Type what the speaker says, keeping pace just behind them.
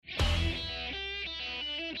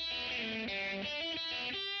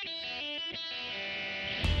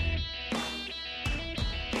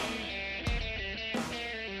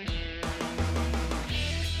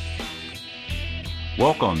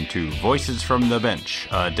Welcome to Voices from the Bench,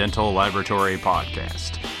 a dental laboratory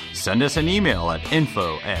podcast. Send us an email at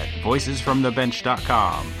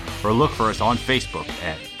info@voicesfromthebench.com or look for us on Facebook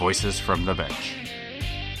at Voices from the Bench.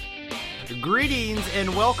 Greetings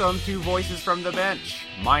and welcome to Voices from the Bench.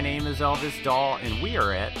 My name is Elvis Dahl and we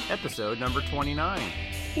are at episode number 29.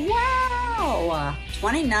 Wow!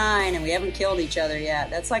 29 and we haven't killed each other yet.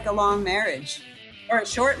 That's like a long marriage. Or a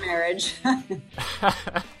short marriage.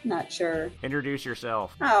 Not sure. Introduce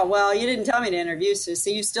yourself. Oh, well, you didn't tell me to introduce you, so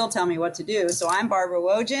you still tell me what to do. So I'm Barbara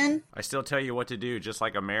Wojin. I still tell you what to do, just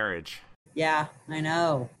like a marriage. Yeah, I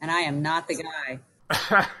know. And I am not the guy.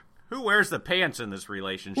 Who wears the pants in this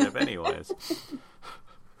relationship anyways?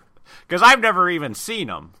 Because I've never even seen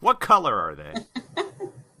them. What color are they?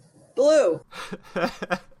 Blue.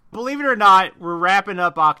 Believe it or not, we're wrapping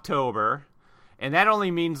up October. And that only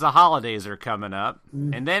means the holidays are coming up.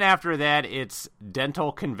 And then after that, it's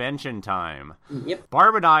dental convention time. Yep.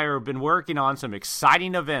 Barb and I have been working on some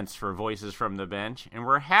exciting events for Voices from the Bench, and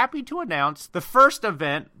we're happy to announce the first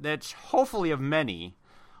event that's hopefully of many.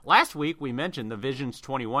 Last week, we mentioned the Visions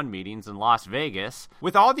 21 meetings in Las Vegas.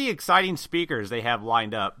 With all the exciting speakers they have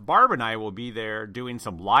lined up, Barb and I will be there doing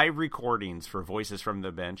some live recordings for Voices from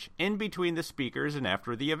the Bench in between the speakers and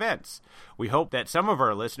after the events. We hope that some of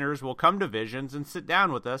our listeners will come to Visions and sit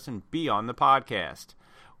down with us and be on the podcast.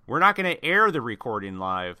 We're not going to air the recording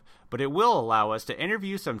live, but it will allow us to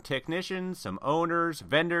interview some technicians, some owners,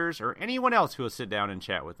 vendors, or anyone else who will sit down and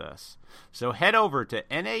chat with us. So head over to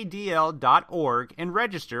nadl.org and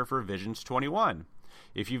register for Visions 21.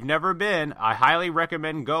 If you've never been, I highly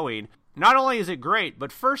recommend going. Not only is it great,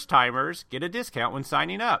 but first-timers get a discount when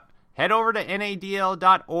signing up. Head over to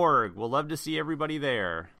nadl.org. We'll love to see everybody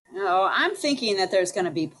there. Oh, I'm thinking that there's going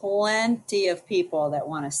to be plenty of people that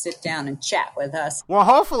want to sit down and chat with us. Well,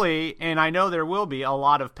 hopefully, and I know there will be a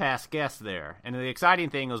lot of past guests there. And the exciting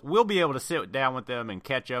thing is we'll be able to sit down with them and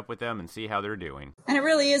catch up with them and see how they're doing. And it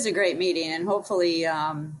really is a great meeting. And hopefully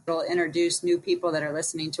it'll introduce new people that are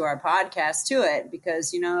listening to our podcast to it.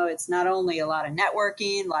 Because, it's not only a lot of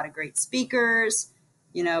networking, a lot of great speakers,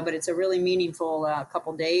 but it's a really meaningful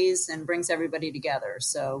couple days and brings everybody together.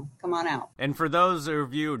 So come on out. And for those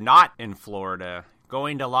of you not in Florida,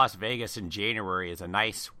 going to Las Vegas in January is a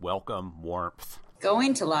nice welcome warmth.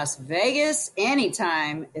 Going to Las Vegas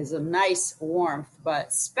anytime is a nice warmth, but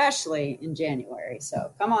especially in January.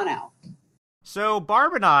 So come on out. So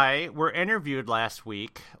Barb and I were interviewed last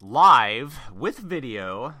week live with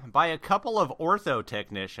video by a couple of ortho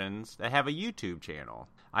technicians that have a YouTube channel.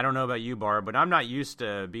 I don't know about you, Barb, but I'm not used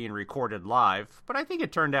to being recorded live, but I think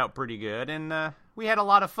it turned out pretty good, and we had a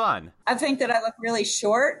lot of fun. I think that I look really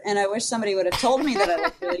short, and I wish somebody would have told me that I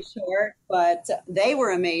look really short, but they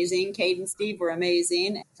were amazing. Kate and Steve were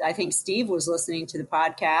amazing. I think Steve was listening to the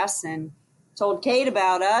podcast and told Kate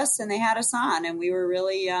about us, and they had us on, and we were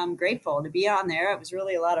really grateful to be on there. It was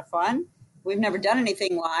really a lot of fun. We've never done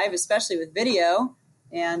anything live, especially with video.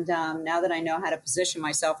 And now that I know how to position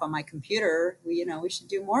myself on my computer, we should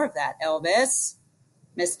do more of that. Elvis,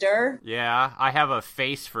 Mister. Yeah, I have a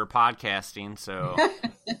face for podcasting, so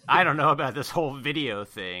I don't know about this whole video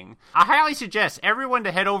thing. I highly suggest everyone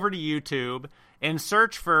to head over to YouTube and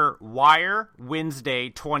search for Wire Wednesday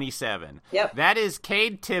 27. Yep. That is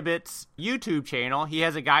Cade Tibbetts' YouTube channel. He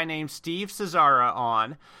has a guy named Steve Cesara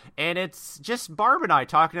on, and it's just Barb and I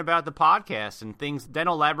talking about the podcast and things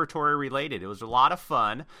dental laboratory related. It was a lot of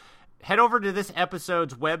fun. Head over to this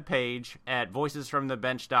episode's webpage at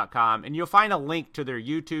voicesfromthebench.com, and you'll find a link to their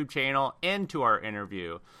YouTube channel and to our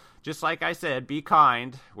interview. Just like I said, be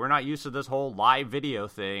kind. We're not used to this whole live video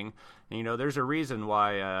thing. There's a reason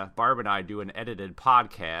why Barb and I do an edited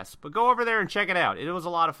podcast. But go over there and check it out. It was a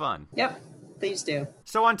lot of fun. Yep, please do.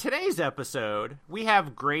 So on today's episode, we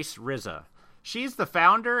have Grace Rizza. She's the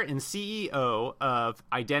founder and CEO of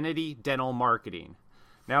Identity Dental Marketing.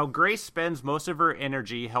 Now, Grace spends most of her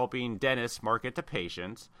energy helping dentists market to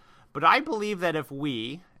patients. But I believe that if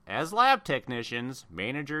we, as lab technicians,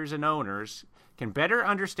 managers, and owners, can better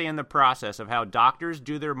understand the process of how doctors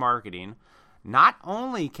do their marketing, not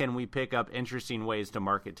only can we pick up interesting ways to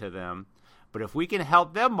market to them, but if we can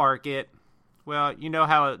help them market, well, you know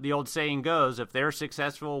how the old saying goes, if they're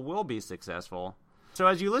successful, we'll be successful. So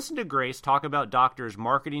as you listen to Grace talk about doctors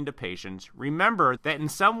marketing to patients, remember that in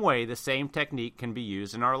some way the same technique can be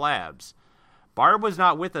used in our labs. Barb was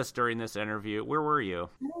not with us during this interview. Where were you?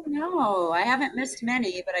 I don't know. I haven't missed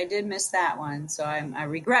many, but I did miss that one. So I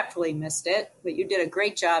regretfully missed it. But you did a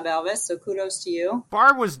great job, Elvis. So kudos to you.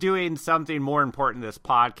 Barb was doing something more important this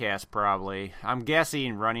podcast, probably. I'm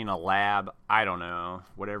guessing running a lab. I don't know,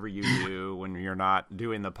 whatever you do when you're not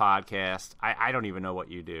doing the podcast. I don't even know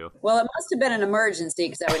what you do. Well, it must have been an emergency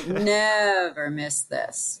because I would never miss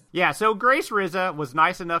this. Yeah, so Grace Rizza was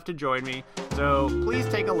nice enough to join me. So please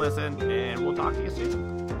take a listen, and we'll talk to you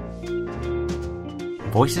soon.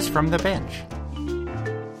 Voices from the Bench.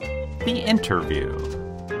 The interview.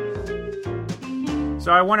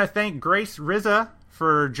 So I want to thank Grace Rizza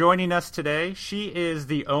for joining us today. She is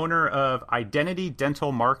the owner of Identity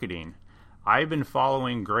Dental Marketing. I've been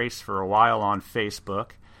following Grace for a while on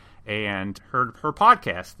Facebook and heard her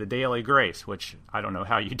podcast, The Daily Grace, which I don't know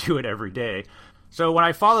how you do it every day. So when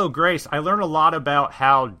I follow Grace, I learn a lot about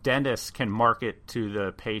how dentists can market to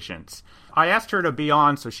the patients. I asked her to be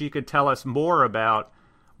on so she could tell us more about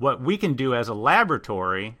what we can do as a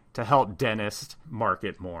laboratory to help dentists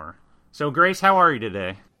market more. So Grace, how are you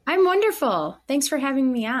today? I'm wonderful. Thanks for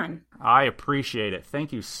having me on. I appreciate it.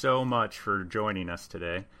 Thank you so much for joining us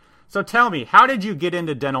today. So tell me, how did you get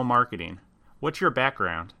into dental marketing? What's your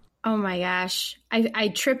background? Oh my gosh. I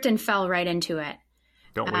tripped and fell right into it.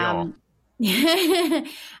 Don't we all?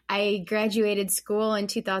 I graduated school in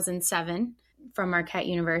 2007 from Marquette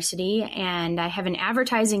University, and I have an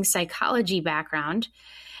advertising psychology background.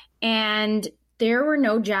 And there were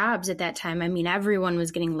no jobs at that time. I mean, everyone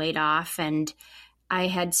was getting laid off, and I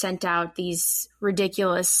had sent out these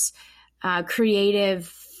ridiculous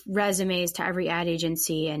creative resumes to every ad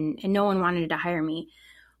agency, and no one wanted to hire me.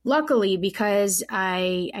 Luckily, because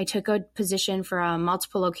I took a position for a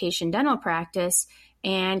multiple location dental practice,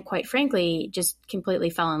 and quite frankly, just completely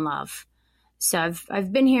fell in love. So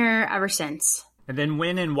I've been here ever since. And then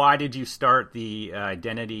when and why did you start the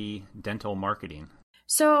Identity Dental Marketing?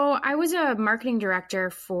 So I was a marketing director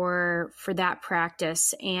for that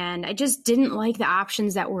practice, and I just didn't like the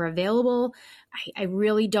options that were available. I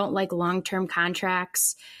really don't like long-term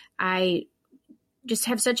contracts. I just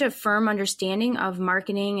have such a firm understanding of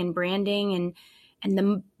marketing and branding,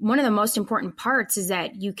 and one of the most important parts is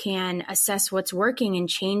that you can assess what's working and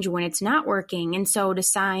change when it's not working. And so to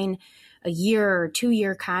sign a year or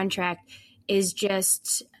 2-year contract is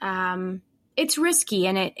just it's risky,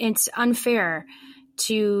 and it's unfair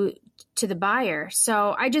to the buyer.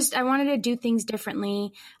 So I wanted to do things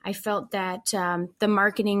differently. I felt that the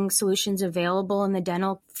marketing solutions available in the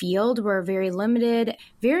dental field were very limited,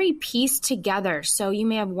 very pieced together. So you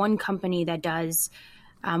may have one company that does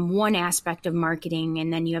one aspect of marketing,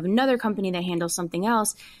 and then you have another company that handles something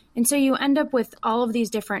else. And so you end up with all of these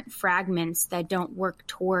different fragments that don't work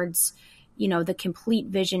towards, the complete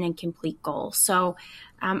vision and complete goal. So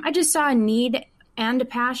I just saw a need and a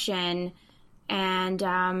passion, and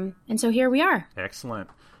so here we are. Excellent.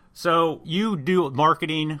 So you do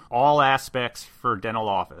marketing all aspects for dental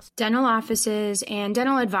office. Dental offices and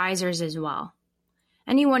dental advisors as well.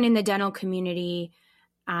 Anyone in the dental community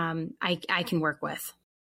I can work with.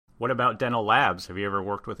 What about dental labs? Have you ever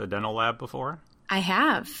worked with a dental lab before? I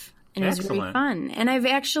have. And Excellent. It was really fun. And I've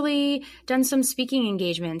actually done some speaking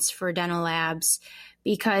engagements for dental labs,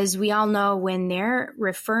 because we all know when they're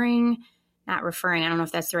not referring, I don't know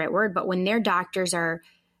if that's the right word, but when their doctors are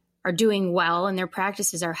doing well and their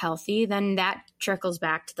practices are healthy, then that trickles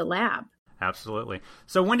back to the lab. Couple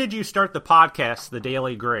So when did you start the podcast, The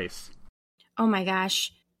Daily Grace? Oh my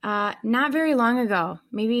gosh. Not very long ago.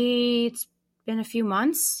 Maybe it's been a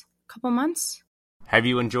couple months. Have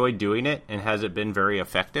you enjoyed doing it, and has it been very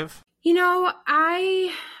effective?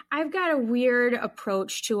 I've got a weird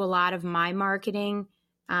approach to a lot of my marketing.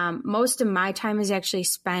 Most of my time is actually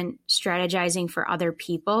spent strategizing for other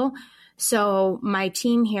people. So my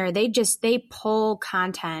team here, they pull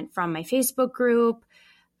content from my Facebook group,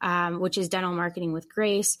 which is Dental Marketing with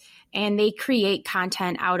Grace, and they create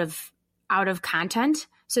content out of content.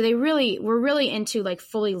 So we're really into like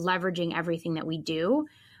fully leveraging everything that we do,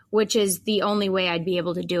 which is the only way I'd be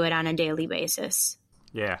able to do it on a daily basis.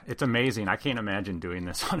 Yeah, it's amazing. I can't imagine doing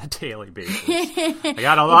this on a daily basis. I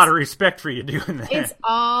got a lot of respect for you doing that.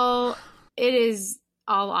 It is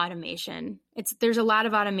all automation. There's a lot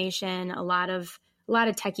of automation, a lot of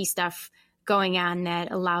techie stuff going on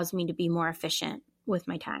that allows me to be more efficient with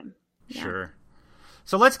my time. Yeah. Sure.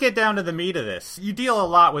 So let's get down to the meat of this. You deal a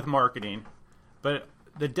lot with marketing, but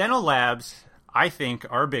the dental labs, I think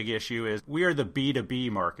our big issue is we are the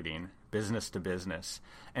B2B marketing, business to business.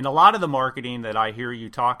 And a lot of the marketing that I hear you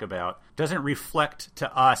talk about doesn't reflect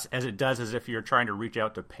to us as it does as if you're trying to reach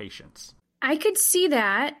out to patients. I could see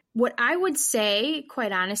that. What I would say,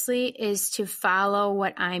 quite honestly, is to follow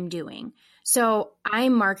what I'm doing. So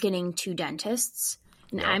I'm marketing to dentists,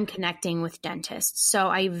 and I'm connecting with dentists. So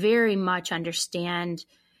I very much understand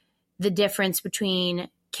the difference between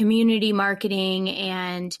community marketing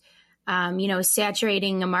and,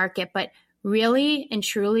 saturating a market. But really and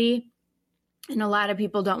truly, and a lot of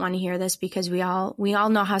people don't want to hear this because we all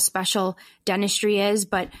know how special dentistry is,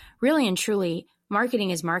 but really and truly,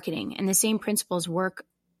 marketing is marketing, and the same principles work,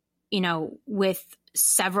 with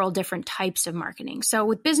several different types of marketing. So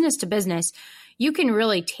with business to business, you can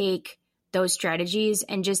really take those strategies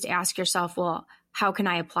and just ask yourself, well, how can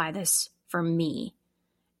I apply this for me?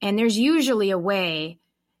 And there's usually a way.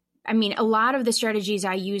 I mean, a lot of the strategies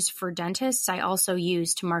I use for dentists, I also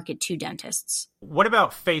use to market to dentists. What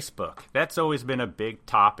about Facebook? That's always been a big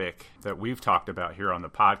topic that we've talked about here on the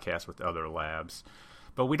podcast with other labs.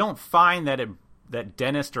 But we don't find that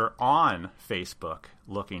dentists are on Facebook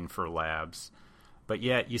looking for labs. But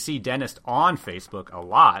yet you see dentists on Facebook a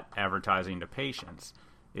lot advertising to patients.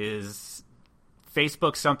 Is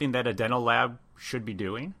Facebook something that a dental lab should be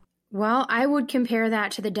doing? Well, I would compare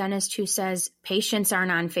that to the dentist who says patients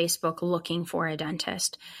aren't on Facebook looking for a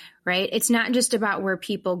dentist, right? It's not just about where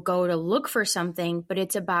people go to look for something, but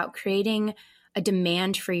it's about creating a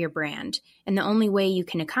demand for your brand. And the only way you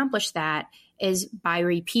can accomplish that is by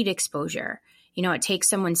repeat exposure. It takes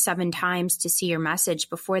someone 7 times to see your message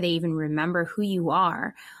before they even remember who you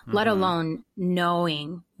are, let alone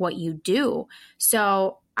knowing what you do.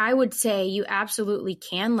 So I would say you absolutely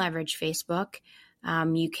can leverage Facebook.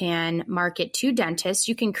 You can market to dentists.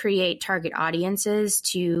 You can create target audiences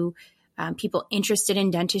to people interested in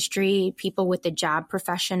dentistry, people with the job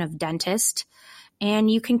profession of dentist. And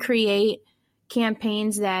you can create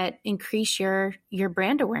campaigns that increase your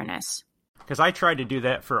brand awareness. Because I tried to do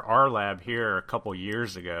that for our lab here a couple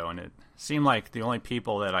years ago, and it seemed like the only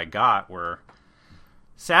people that I got were,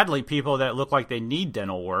 sadly, people that look like they need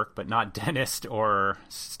dental work, but not dentist or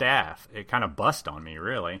staff. It kind of bust on me,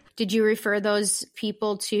 really. Did you refer those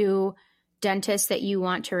people to dentists that you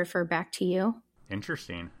want to refer back to you?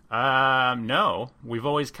 Interesting. No. We've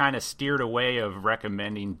always kind of steered away of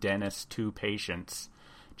recommending dentists to patients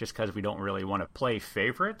just because we don't really want to play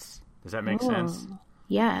favorites. Does that make sense?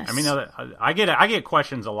 Yes. I mean, I get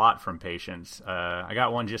questions a lot from patients. I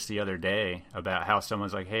got one just the other day about how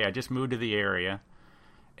someone's like, hey, I just moved to the area,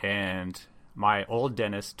 and my old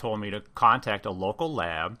dentist told me to contact a local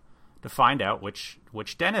lab to find out which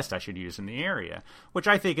dentist I should use in the area, which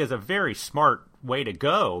I think is a very smart way to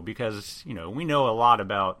go because, we know a lot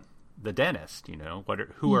about the dentist,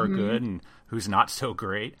 who are good and who's not so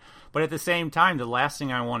great. But at the same time, the last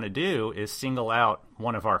thing I want to do is single out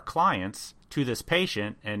one of our clients to this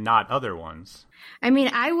patient and not other ones. I mean,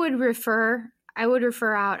 I would refer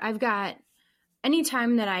out. I've got,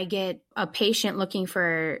 anytime that I get a patient looking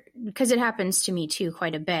for, because it happens to me too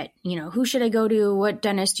quite a bit, who should I go to? What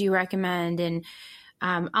dentist do you recommend? And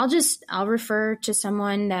I'll refer to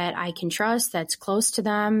someone that I can trust, that's close to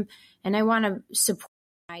them. And I want to support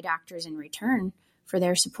my doctors in return for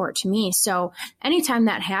their support to me. So anytime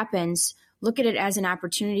that happens, look at it as an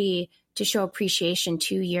opportunity to show appreciation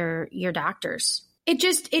to your doctors.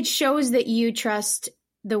 It shows that you trust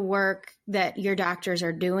the work that your doctors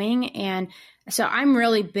are doing. And so I'm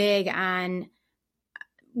really big on,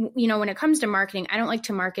 when it comes to marketing, I don't like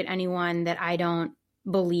to market anyone that I don't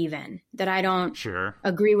believe in, that I don't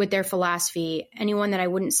agree with their philosophy, anyone that I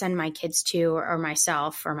wouldn't send my kids to or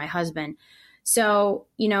myself or my husband. So,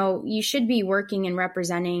 you should be working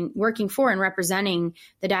for and representing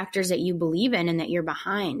the doctors that you believe in and that you're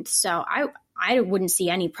behind. So I wouldn't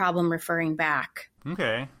see any problem referring back.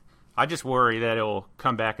 Okay. I just worry that it'll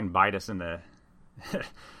come back and bite us in the,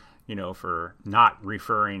 for not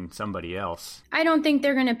referring somebody else. I don't think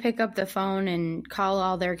they're going to pick up the phone and call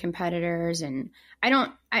all their competitors. And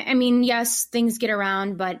I mean, yes, things get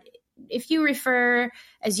around, but if you refer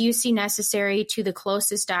as you see necessary to the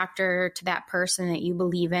closest doctor, to that person that you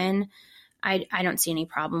believe in, I don't see any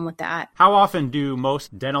problem with that. How often do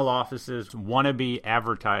most dental offices want to be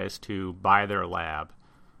advertised to by their lab?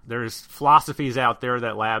 There's philosophies out there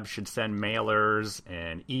that labs should send mailers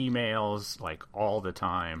and emails like all the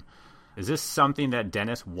time. Is this something that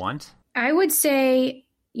dentists want? I would say,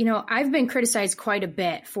 I've been criticized quite a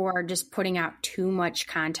bit for just putting out too much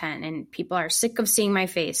content, and people are sick of seeing my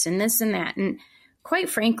face and this and that. And quite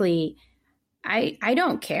frankly, I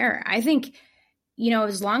don't care. I think,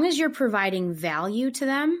 as long as you're providing value to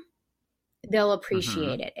them, they'll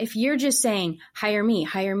appreciate it. If you're just saying, hire me,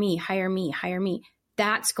 hire me, hire me, hire me,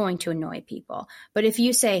 that's going to annoy people. But if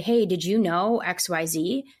you say, hey, did you know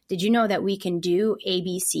XYZ? Did you know that we can do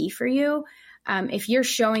ABC for you? If you're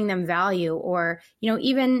showing them value, or,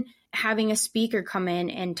 even having a speaker come in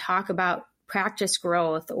and talk about practice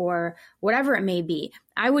growth or whatever it may be,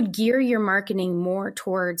 I would gear your marketing more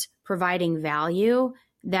towards providing value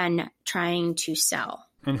than trying to sell.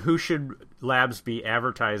 And who should labs be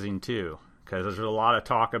advertising to? because there's a lot of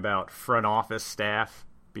talk about front office staff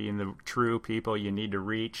being the true people you need to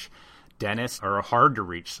reach. Dentists are hard to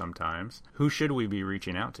reach sometimes. Who should we be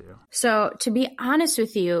reaching out to? So to be honest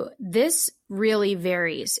with you, this really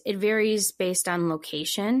varies. It varies based on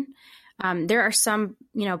location. There are some,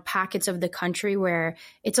 pockets of the country where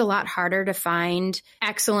it's a lot harder to find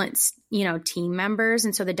excellent, team members.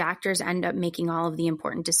 And so the doctors end up making all of the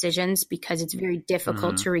important decisions because it's very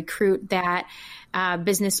difficult to recruit that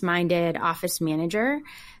business-minded office manager.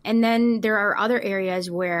 And then there are other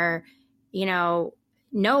areas where,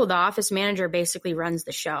 no, the office manager basically runs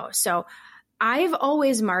the show. So I've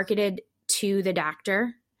always marketed to the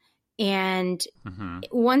doctor. And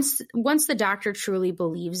once the doctor truly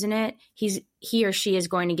believes in it, he or she is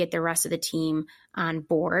going to get the rest of the team on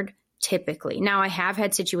board, typically. Now, I have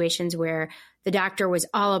had situations where the doctor was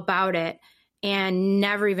all about it and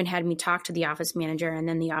never even had me talk to the office manager. And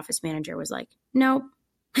then the office manager was like, nope.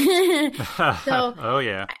 So oh,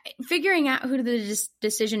 yeah. Figuring out who the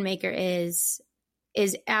decision maker is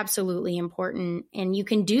absolutely important. And you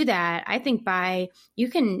can do that, I think, you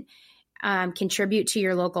can contribute to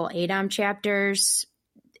your local ADOM chapters.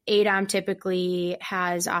 ADOM typically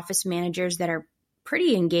has office managers that are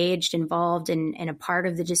pretty engaged, involved, and a part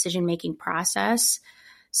of the decision-making process.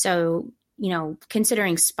 So,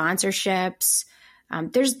 considering sponsorships,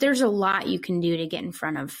 there's a lot you can do to get in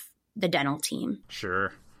front of the dental team.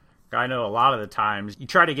 Sure. I know a lot of the times you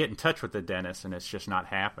try to get in touch with the dentist and it's just not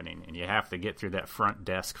happening, and you have to get through that front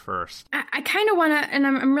desk first. I kind of want to, and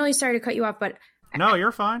I'm really sorry to cut you off, but no,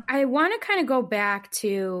 you're fine. I want to kind of go back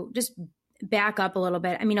to just back up a little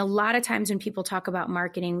bit. I mean, a lot of times when people talk about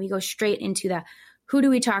marketing, we go straight into the who do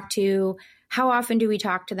we talk to, how often do we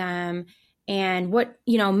talk to them, and what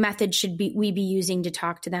method should we be using to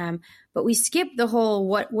talk to them. But we skip the whole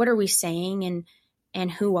what are we saying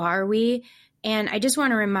and who are we. And I just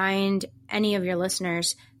want to remind any of your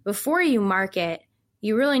listeners, before you market,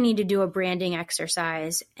 you really need to do a branding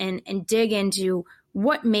exercise and dig into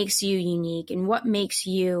what makes you unique and what makes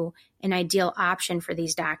you an ideal option for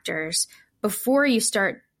these doctors. Before you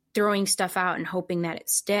start throwing stuff out and hoping that it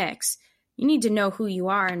sticks, you need to know who you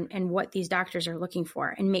are and what these doctors are looking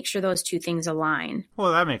for and make sure those two things align.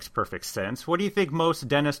 Well, that makes perfect sense. What do you think most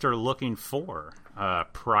dentists are looking for?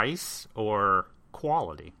 Price or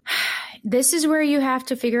quality? This is where you have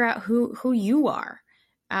to figure out who you are.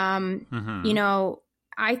 I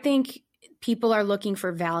think people are looking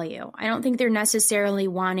for value. I don't think they're necessarily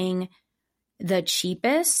wanting the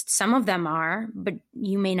cheapest. Some of them are, but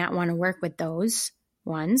you may not want to work with those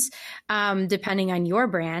ones, depending on your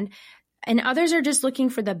brand. And others are just looking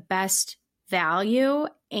for the best value.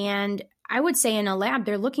 And I would say in a lab,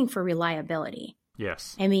 they're looking for reliability.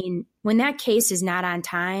 Yes. I mean, when that case is not on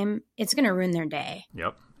time, it's going to ruin their day.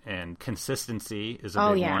 Yep. And consistency is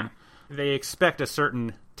a big one. They expect a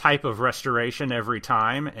certain type of restoration every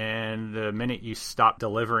time, and the minute you stop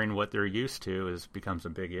delivering what they're used to becomes a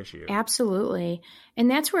big issue. Absolutely. And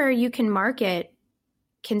that's where you can market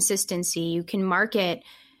consistency. You can market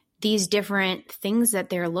these different things that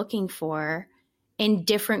they're looking for in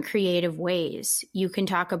different creative ways. You can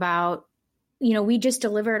talk about, we just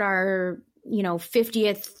delivered our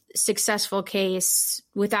 50th successful case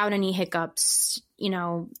without any hiccups,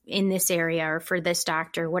 in this area or for this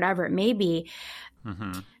doctor, whatever it may be.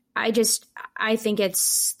 Mm-hmm. I think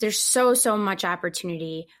there's so much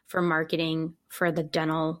opportunity for marketing for the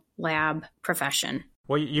dental lab profession.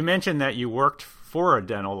 Well, you mentioned that you worked for a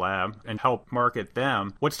dental lab and helped market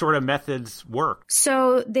them. What sort of methods work?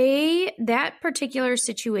 So that particular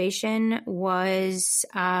situation was,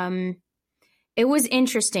 it was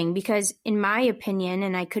interesting because in my opinion,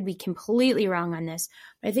 and I could be completely wrong on this,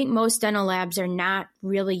 but I think most dental labs are not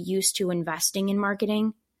really used to investing in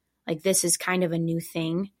marketing. Like, this is kind of a new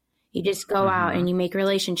thing. You just go out and you make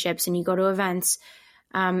relationships and you go to events.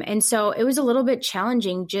 And so it was a little bit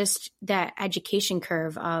challenging, just that education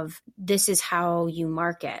curve of this is how you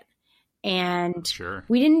market. And sure.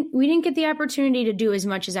 we didn't get the opportunity to do as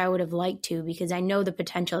much as I would have liked to, because I know the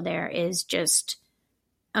potential there is just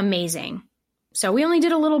amazing. So we only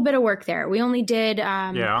did a little bit of work there. We only did,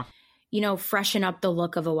 freshen up the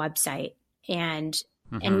look of a website, and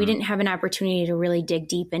we didn't have an opportunity to really dig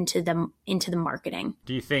deep into the marketing.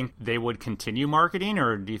 Do you think they would continue marketing,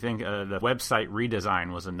 or do you think the website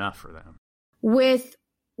redesign was enough for them? With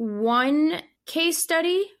one case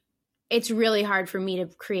study, it's really hard for me to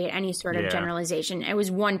create any sort of generalization. It was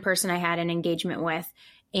one person I had an engagement with,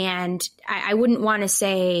 and I wouldn't want to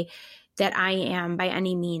say that I am by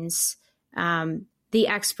any means the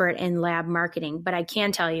expert in lab marketing, but I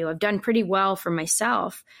can tell you I've done pretty well for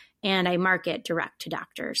myself. and I market direct to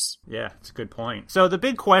doctors. Yeah, it's a good point. So the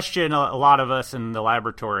big question a lot of us in the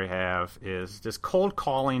laboratory have is, does cold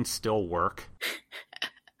calling still work?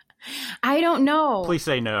 I don't know. Please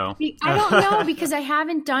say no. I don't know because I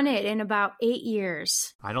haven't done it in about 8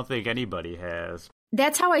 years. I don't think anybody has.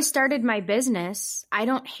 That's how I started my business. I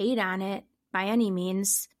don't hate on it by any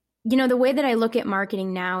means. You know, the way that I look at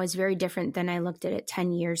marketing now is very different than I looked at it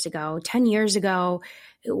 10 years ago. 10 years ago,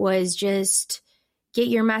 it was just get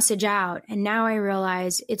your message out. And now I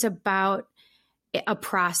realize it's about a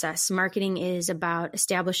process. Marketing is about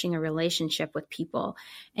establishing a relationship with people.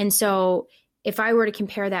 And so if I were to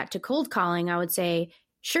compare that to cold calling, I would say,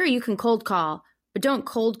 sure, you can cold call, but don't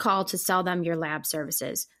cold call to sell them your lab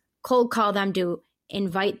services. Cold call them to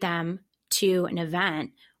invite them to an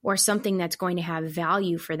event or something that's going to have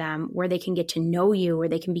value for them, where they can get to know you, where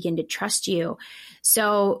they can begin to trust you.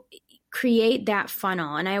 So create that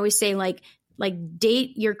funnel. And I always say, like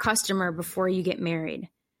date your customer before you get married,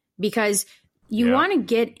 because you want to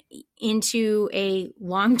get into a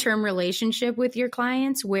long-term relationship with your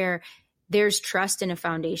clients where there's trust and a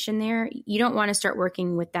foundation there. You don't want to start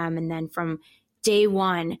working with them and then from day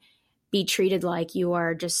one be treated like you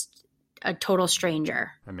are just a total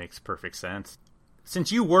stranger. That makes perfect sense.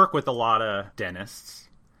 Since you work with a lot of dentists,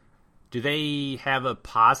 do they have a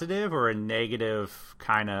positive or a negative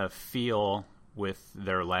kind of feel with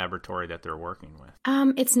their laboratory that they're working with?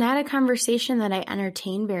 It's not a conversation that I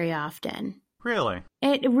entertain very often. Really?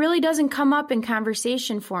 It really doesn't come up in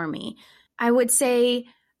conversation for me. I would say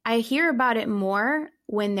I hear about it more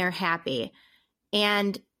when they're happy.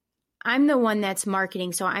 And I'm the one that's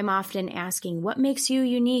marketing, so I'm often asking, what makes you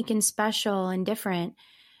unique and special and different?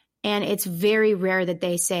 And it's very rare that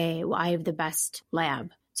they say, well, I have the best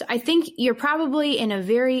lab. So I think you're probably in a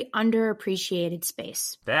very underappreciated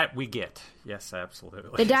space. That we get. Yes,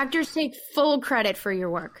 absolutely. The doctors take full credit for your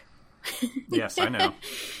work. Yes, I know.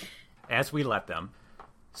 As we let them.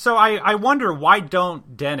 So I wonder, why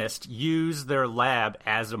don't dentists use their lab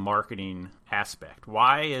as a marketing aspect?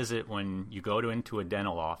 Why is it when you go into a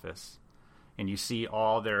dental office and you see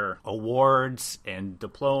all their awards and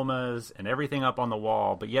diplomas and everything up on the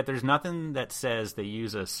wall, but yet there's nothing that says they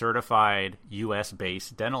use a certified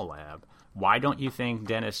U.S.-based dental lab? Why don't you think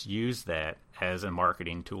dentists use that as a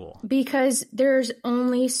marketing tool? Because there's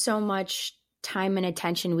only so much time and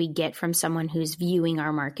attention we get from someone who's viewing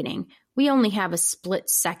our marketing. We only have a split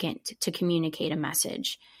second to communicate a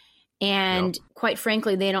message. And quite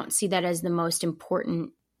frankly, they don't see that as the most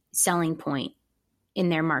important selling point in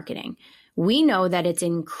their marketing. We know that it's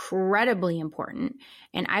incredibly important.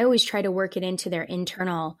 And I always try to work it into their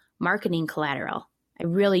internal marketing collateral. I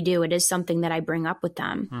really do. It is something that I bring up with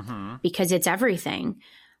them because it's everything.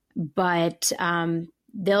 But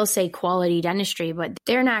they'll say quality dentistry, but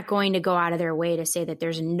they're not going to go out of their way to say that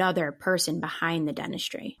there's another person behind the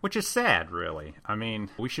dentistry. Which is sad, really. I mean,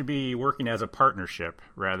 we should be working as a partnership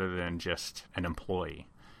rather than just an employee.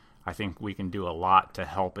 I think we can do a lot to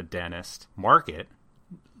help a dentist market,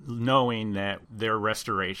 knowing that their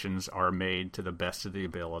restorations are made to the best of the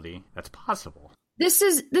ability that's possible. This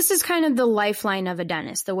is kind of the lifeline of a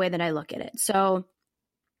dentist, the way that I look at it. So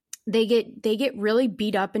they get really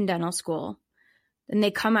beat up in dental school. And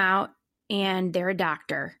they come out and they're a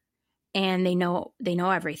doctor and they know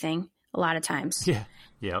everything a lot of times. Yeah.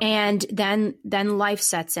 Yep. And then life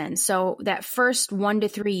sets in. So that first 1 to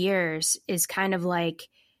 3 years is kind of like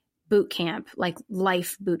boot camp, like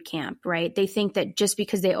life boot camp, right? They think that just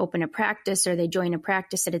because they open a practice or they join a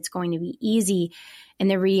practice that it's going to be easy, and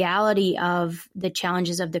the reality of the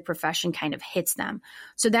challenges of the profession kind of hits them.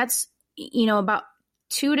 So that's, about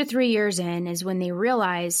 2 to 3 years in is when they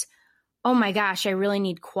realize, oh my gosh, I really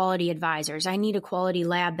need quality advisors. I need a quality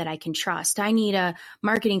lab that I can trust. I need a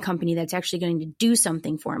marketing company that's actually going to do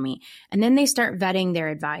something for me. And then they start vetting their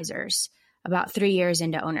advisors about 3 years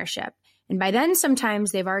into ownership. And by then,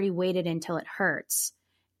 sometimes they've already waited until it hurts.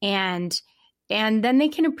 And then they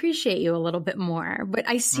can appreciate you a little bit more. But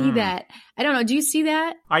I see that. I don't know. Do you see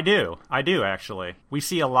that? I do, actually. We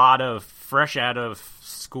see a lot of fresh out of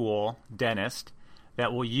school dentists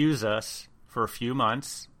that will use us for a few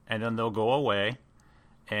months, and then they'll go away,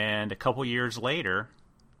 and a couple years later,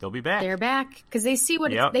 they'll be back. They're back because they see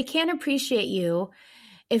what they can't appreciate you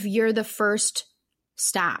if you're the first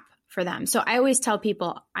stop for them. So I always tell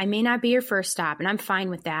people, I may not be your first stop, and I'm fine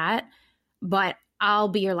with that, but I'll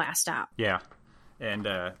be your last stop. Yeah, and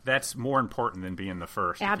that's more important than being the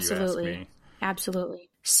first. Absolutely, if you ask me. Absolutely.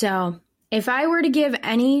 So if I were to give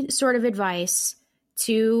any sort of advice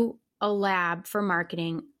to a lab for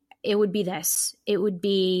marketing, it would be this. It would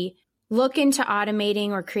be look into automating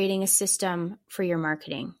or creating a system for your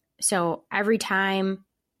marketing. So every time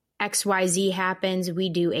XYZ happens, we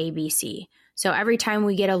do ABC. So every time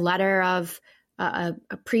we get a letter of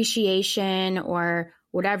appreciation or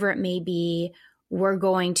whatever it may be, we're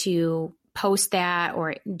going to post that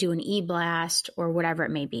or do an e-blast or whatever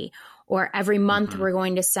it may be. Or every month we're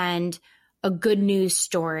going to send a good news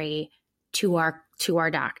story to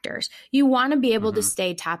our doctors. You want to be able to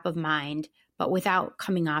stay top of mind, but without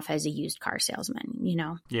coming off as a used car salesman,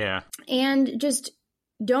 Yeah. And just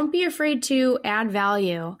don't be afraid to add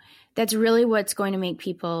value. That's really what's going to make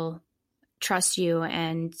people trust you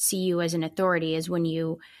and see you as an authority, is when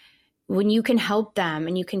you can help them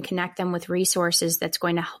and you can connect them with resources that's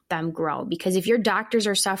going to help them grow. Because if your doctors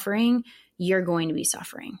are suffering, you're going to be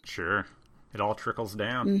suffering. Sure. It all trickles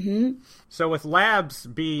down. So with labs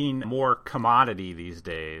being more commodity these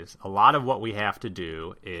days, a lot of what we have to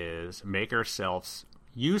do is make ourselves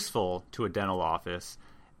useful to a dental office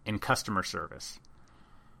in customer service.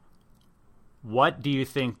 What do you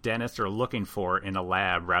think dentists are looking for in a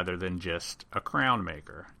lab rather than just a crown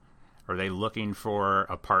maker? Are they looking for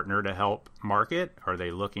a partner to help market? Are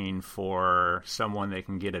they looking for someone they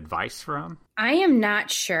can get advice from? I am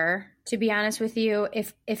not sure, to be honest with you.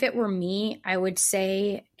 If it were me, I would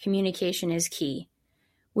say communication is key.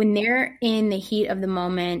 When they're in the heat of the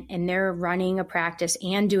moment and they're running a practice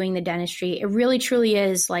and doing the dentistry, it really truly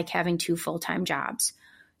is like having two full-time jobs.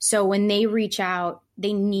 So when they reach out,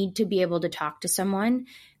 they need to be able to talk to someone.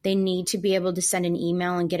 They need to be able to send an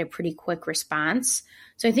email and get a pretty quick response.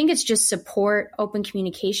 So I think it's just support, open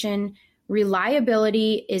communication.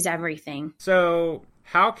 Reliability is everything. So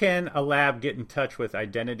how can a lab get in touch with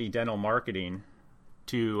Identity Dental Marketing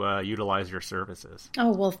to utilize your services?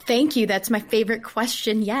 Oh, well, thank you. That's my favorite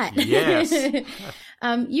question yet. Yes.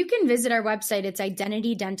 You can visit our website. It's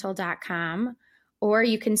identitydental.com, or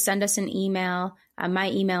you can send us an email. My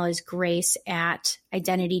email is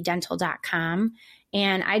grace@identitydental.com.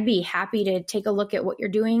 And I'd be happy to take a look at what you're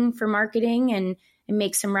doing for marketing and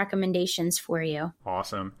make some recommendations for you.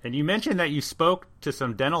 Awesome. And you mentioned that you spoke to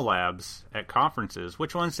some dental labs at conferences.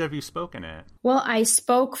 Which ones have you spoken at? Well, I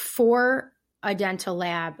spoke for a dental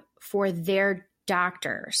lab for their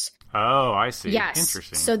doctors. Oh, I see. Yes.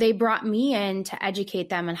 Interesting. So they brought me in to educate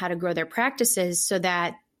them on how to grow their practices so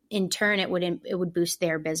that in turn it would boost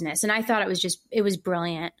their business. And I thought it was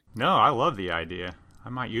brilliant. No, I love the idea. I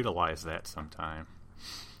might utilize that sometime.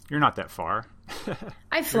 You're not that far.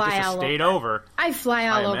 I fly You're just a state over. I fly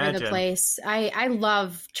all over imagine. the place. I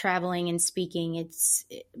love traveling and speaking. It's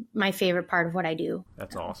my favorite part of what I do.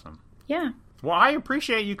 That's awesome. Yeah. Well, I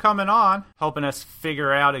appreciate you coming on, helping us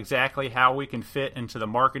figure out exactly how we can fit into the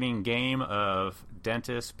marketing game of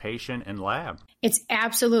dentist, patient, and lab. It's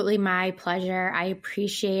absolutely my pleasure. I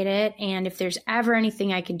appreciate it. And if there's ever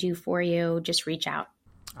anything I can do for you, just reach out.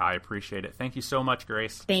 I appreciate it. Thank you so much,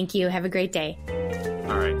 Grace. Thank you. Have a great day.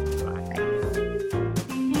 All right. Bye.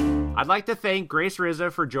 I'd like to thank Grace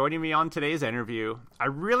Rizza for joining me on today's interview. I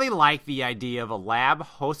really like the idea of a lab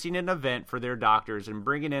hosting an event for their doctors and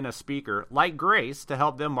bringing in a speaker like Grace to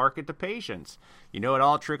help them market to patients. You know, it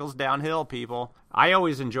all trickles downhill, people. I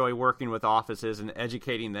always enjoy working with offices and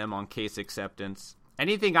educating them on case acceptance.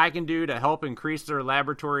 Anything I can do to help increase their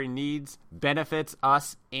laboratory needs benefits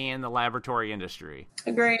us and the laboratory industry.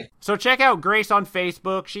 Agree. So check out Grace on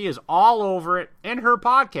Facebook. She is all over it, and her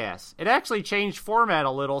podcast. It actually changed format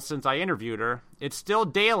a little since I interviewed her. It's still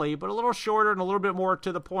daily, but a little shorter and a little bit more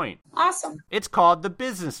to the point. Awesome. It's called The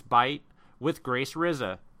Business Bite with Grace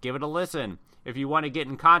Rizza. Give it a listen. If you want to get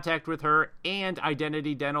in contact with her and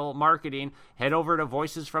Identity Dental Marketing, head over to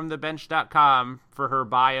voicesfromthebench.com for her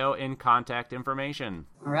bio and contact information.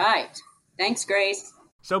 All right. Thanks, Grace.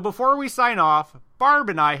 So before we sign off, Barb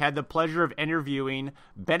and I had the pleasure of interviewing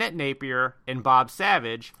Bennett Napier and Bob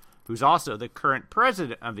Savage, who's also the current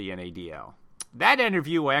president of the NADL. That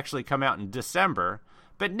interview will actually come out in December,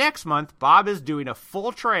 but next month, Bob is doing a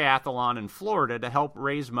full triathlon in Florida to help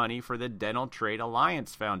raise money for the Dental Trade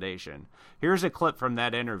Alliance Foundation. Here's a clip from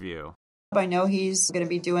that interview. I know he's going to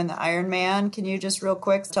be doing the Ironman. Can you just real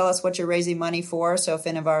quick tell us what you're raising money for? So if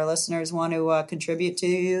any of our listeners want to contribute to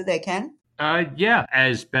you, they can. Yeah,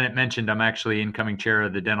 as Bennett mentioned, I'm actually incoming chair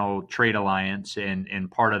of the Dental Trade Alliance, and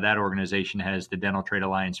part of that organization has the Dental Trade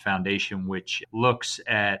Alliance Foundation, which looks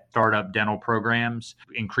at startup dental programs,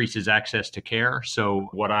 increases access to care. So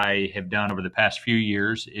what I have done over the past few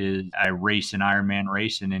years is I race an Ironman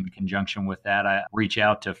race, and in conjunction with that, I reach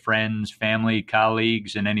out to friends, family,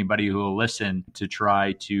 colleagues, and anybody who will listen to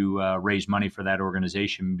try to raise money for that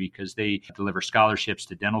organization, because they deliver scholarships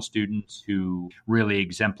to dental students who really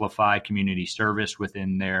exemplify community community service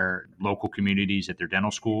within their local communities at their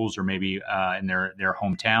dental schools or maybe in their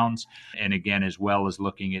hometowns. And again, as well as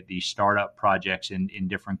looking at these startup projects in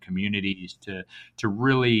different communities to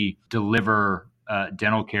really deliver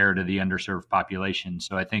dental care to the underserved population.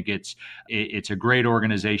 So I think it's a great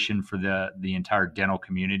organization for the entire dental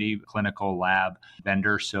community, clinical lab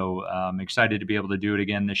vendor. So I'm excited to be able to do it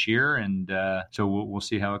again this year. And so we'll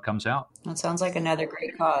see how it comes out. That sounds like another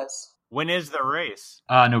great cause. When is the race?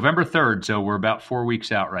 November 3rd. So we're about 4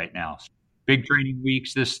 weeks out right now. Big training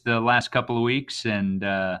weeks the last couple of weeks. And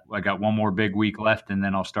I got one more big week left, and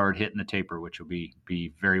then I'll start hitting the taper, which will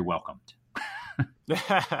be very welcomed.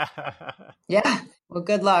 Yeah. Well,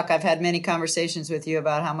 good luck. I've had many conversations with you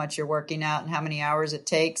about how much you're working out and how many hours it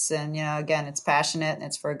takes. And, again, it's passionate and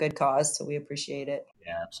it's for a good cause. So we appreciate it.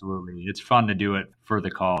 Yeah, absolutely. It's fun to do it for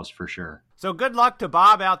the cause, for sure. So good luck to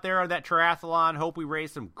Bob out there on that triathlon. Hope we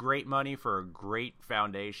raise some great money for a great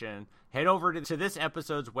foundation. Head over to this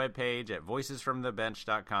episode's webpage at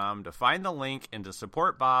voicesfromthebench.com to find the link and to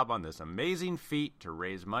support Bob on this amazing feat to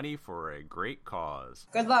raise money for a great cause.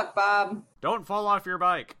 Good luck, Bob. Don't fall off your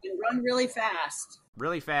bike. And run really fast.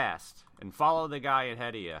 Really fast. And follow the guy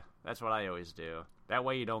ahead of you. That's what I always do. That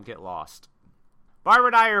way you don't get lost. Barbara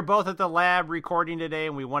and I are both at the lab recording today,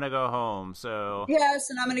 and we want to go home, so...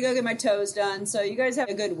 Yes, and I'm going to go get my toes done, so you guys have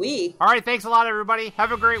a good week. All right, thanks a lot, everybody.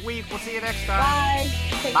 Have a great week. We'll see you next time. Bye.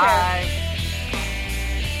 Take Bye. care.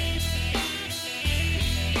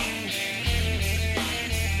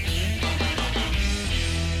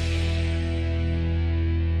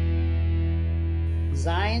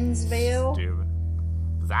 Zionsville?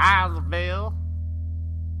 Zionsville.